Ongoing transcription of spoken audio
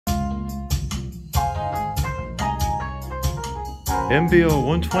MBL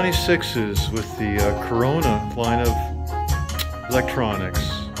 126s with the Corona line of electronics.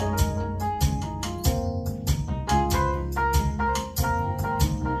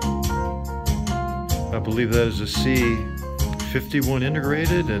 I believe that is a C51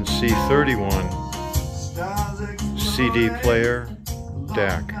 integrated and C31 CD player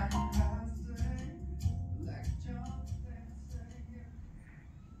DAC.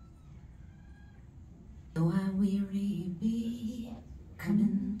 Though I weary be, come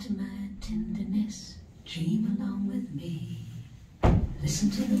into my tenderness, dream along with me. Listen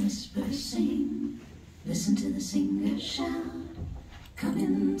to the whispers sing, listen to the singer shout. Come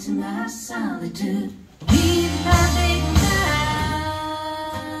into my solitude, read my big mouth.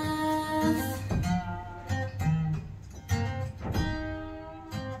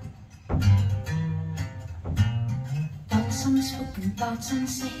 Thoughts unspoken, thoughts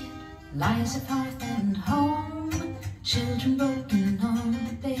unsaid, lies of hearth and home, children broken on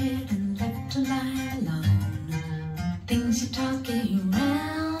the bed and left to lie alone. Things you talk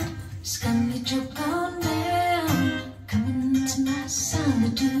around, scum you choke on down. Come into my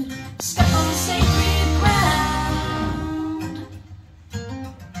solitude, step on sacred ground.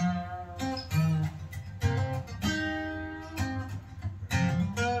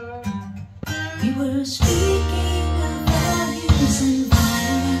 We were speaking of values and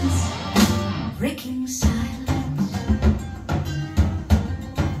violence, breaking silence.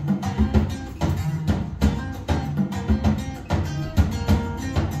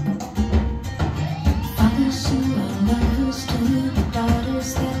 Fathers who are lovers to the daughters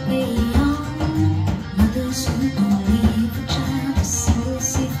that they own, mothers who don't leave a child a single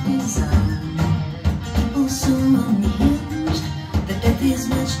safety zone. People so unhinged, the death is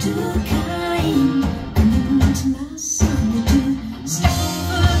much too kind. Come into my solitude, step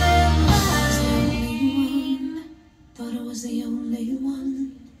over their lies. Thought it was the only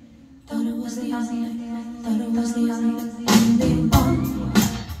one. Thought it was the only one. Thought it was the only one.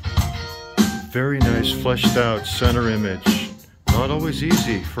 Very nice fleshed out center image. Not always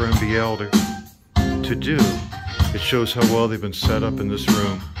easy for MBL to do. It shows how well they've been set up in this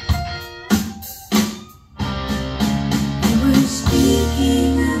room. We were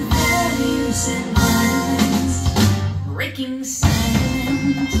speaking of values and violence, breaking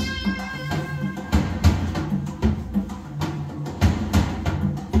silence.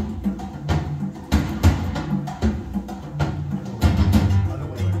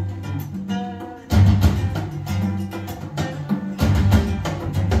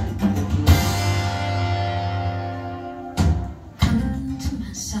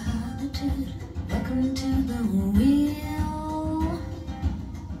 Welcome to the wheel.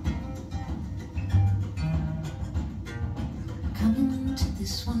 Come into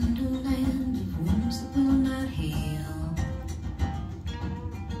this wonderland of wounds that will not heal.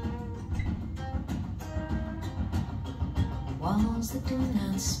 Walls that do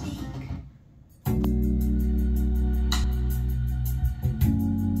not speak,